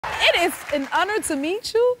right, it's an honor to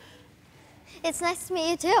meet you. It's nice to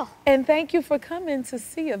meet you too. And thank you for coming to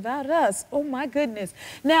see about us. Oh my goodness.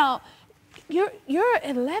 Now, you're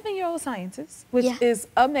an 11-year-old scientist, which is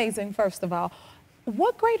amazing, first of all.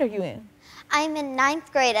 What grade are you in? I'm in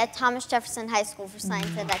 9th grade at Thomas Jefferson High School for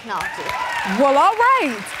Science and Technology. Well, all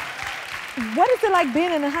right. What is it like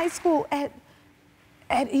being in a high school at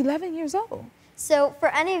 11 years old? So for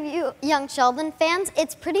any of you young Sheldon fans,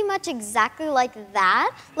 it's pretty much exactly like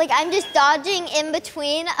that. Like I'm just dodging in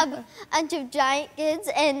between a bunch of giant kids,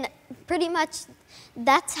 and pretty much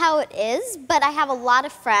that's how it is. But I have a lot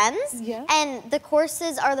of friends, and the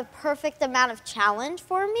courses are the perfect amount of challenge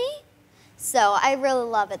for me. So I really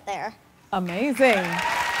love it there. Amazing.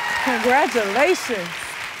 Congratulations.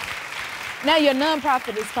 Now your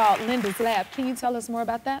nonprofit is called Linda's Lab. Can you tell us more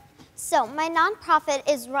about that? So my nonprofit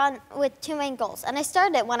is run with 2 main goals, and I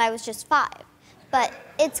started it when I was just 5. But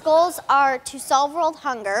its goals are to solve world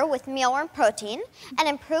hunger with mealworm protein and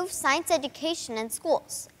improve science education in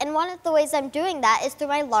schools. And one of the ways I'm doing that is through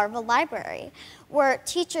my larva library, where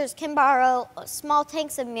teachers can borrow small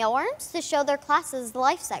tanks of mealworms to show their classes the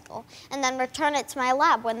life cycle, and then return it to my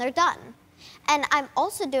lab when they're done. And I'm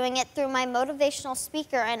also doing it through my motivational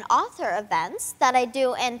speaker and author events that I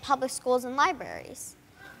do in public schools and libraries.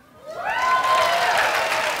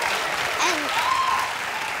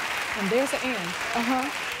 And there's the end.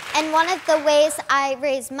 And one of the ways I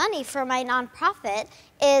raise money for my nonprofit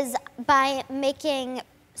is by making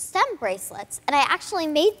STEM bracelets. And I actually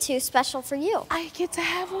made 2 special for you. I get to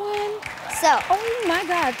have one? So. Oh my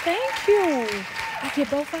God, thank you. I get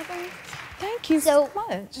both of them? Thank you so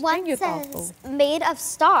much. One says made of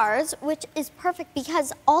stars, which is perfect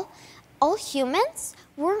because all humans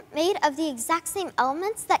were made of the exact same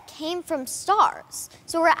elements that came from stars.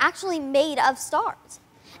 So we're actually made of stars.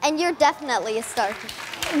 And you're definitely a star.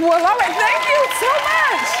 Well, all right, thank you so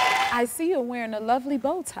much. I see you're wearing a lovely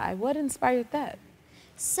bow tie. What inspired that?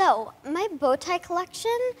 So, my bow tie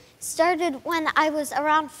collection started when I was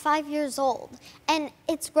around 5 years old. And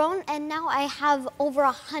it's grown, and now I have over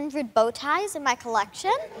 100 bow ties in my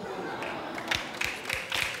collection.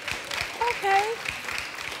 Okay.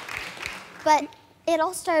 But it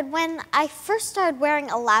all started when I first started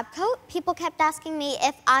wearing a lab coat. People kept asking me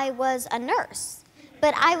if I was a nurse.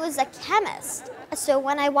 But I was a chemist. So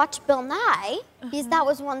when I watched Bill Nye, because that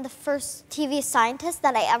was one of the first TV scientists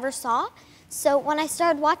that I ever saw, so when I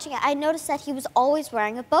started watching it, I noticed that he was always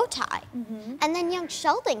wearing a bow tie. And then young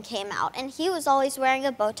Sheldon came out, and he was always wearing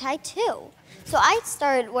a bow tie too. So I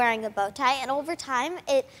started wearing a bow tie, and over time,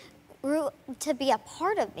 it grew to be a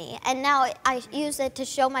part of me. And now I use it to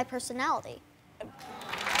show my personality.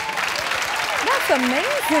 That's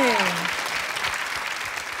amazing.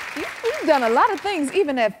 You've done a lot of things,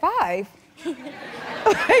 even at 5.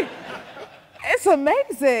 It's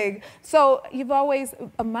amazing. So you've always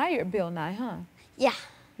admired Bill Nye, huh? Yeah.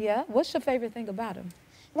 Yeah? What's your favorite thing about him?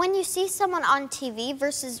 When you see someone on TV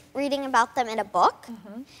versus reading about them in a book,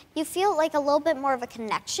 you feel like a little bit more of a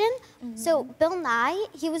connection. So Bill Nye,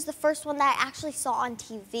 he was the first one that I actually saw on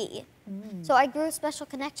TV. So I grew a special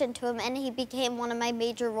connection to him, and he became one of my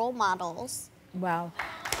major role models. Wow.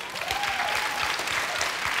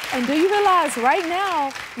 And do you realize right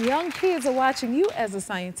now, young kids are watching you as a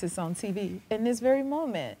scientist on TV in this very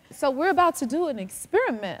moment. So we're about to do an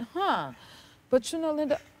experiment, huh? But you know,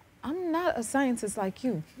 Linda, I'm not a scientist like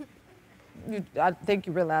you. I think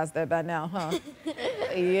you realize that by now, huh?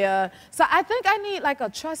 Yeah. So I think I need like a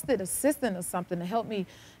trusted assistant or something to help me,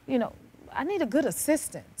 you know, I need a good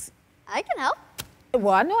assistant. I can help.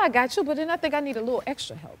 Well, I know I got you, but then I think I need a little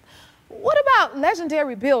extra help. What about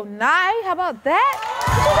legendary Bill Nye? How about that?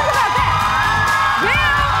 What do you think about that? Bill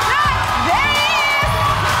Nye, there he is!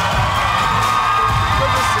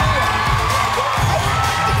 Good to see you.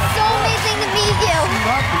 It's so amazing to meet you.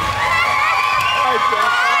 Hi,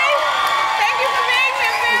 Bill. Hi. Thank you for being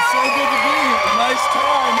here, Bill. It's so good to be here. Nice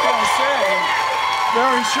time, gotta say.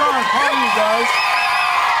 Very sharp, huh, you guys?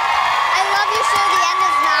 I love your show, The End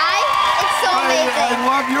is Nigh. It's so amazing.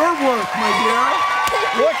 I love your work, my dear.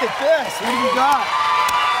 Look at this. What do you got?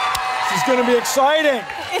 This is going to be exciting.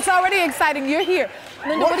 It's already exciting. You're here.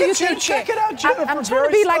 Linda, what do you think? Check it out, Jennifer. I'm trying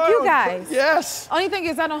to be like you guys. Yes. Only thing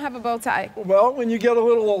is I don't have a bow tie. Well, when you get a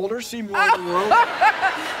little older, see more of the world.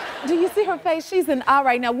 Do you see her face? She's in awe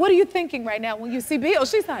right now. What are you thinking right now when you see Bill?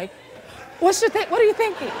 She's like, what are you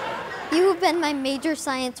thinking? You have been my major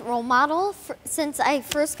science role model since I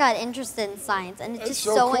first got interested in science, and it's just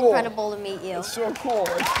so cool. Incredible to meet you. It's so cool.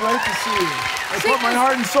 It's great to see you. I put my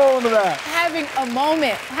heart and soul into that. Having a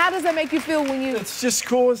moment. How does that make you feel when you... It's just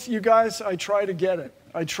cool with you guys. I try to get it.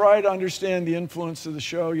 I try to understand the influence of the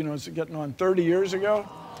show. You know, it's getting on 30 years ago.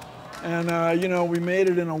 And, you know, we made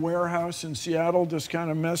it in a warehouse in Seattle, just kind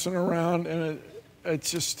of messing around. And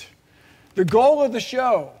it's just, the goal of the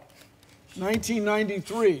show,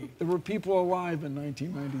 1993, there were people alive in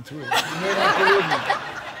 1993. You may not believe me.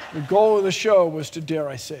 The goal of the show was to, dare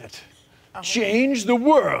I say it, change the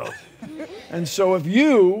world. And so if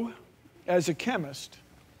you, as a chemist,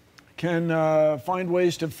 can find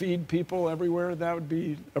ways to feed people everywhere, that would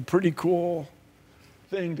be a pretty cool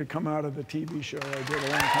thing to come out of the TV show I did a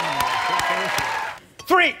long time ago. So thank you.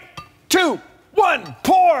 3, 2, 1,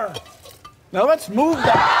 pour! Now let's move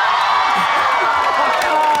that.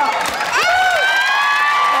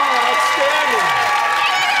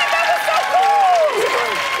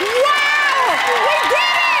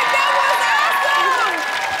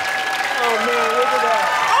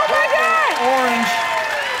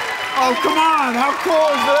 Oh, come on, how cool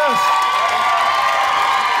is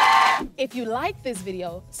this? If you like this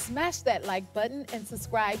video, smash that like button and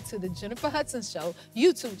subscribe to the Jennifer Hudson Show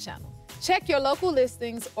YouTube channel. Check your local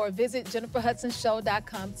listings or visit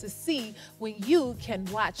jenniferhudsonshow.com to see when you can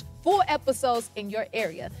watch full episodes in your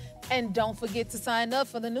area. And don't forget to sign up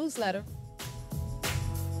for the newsletter.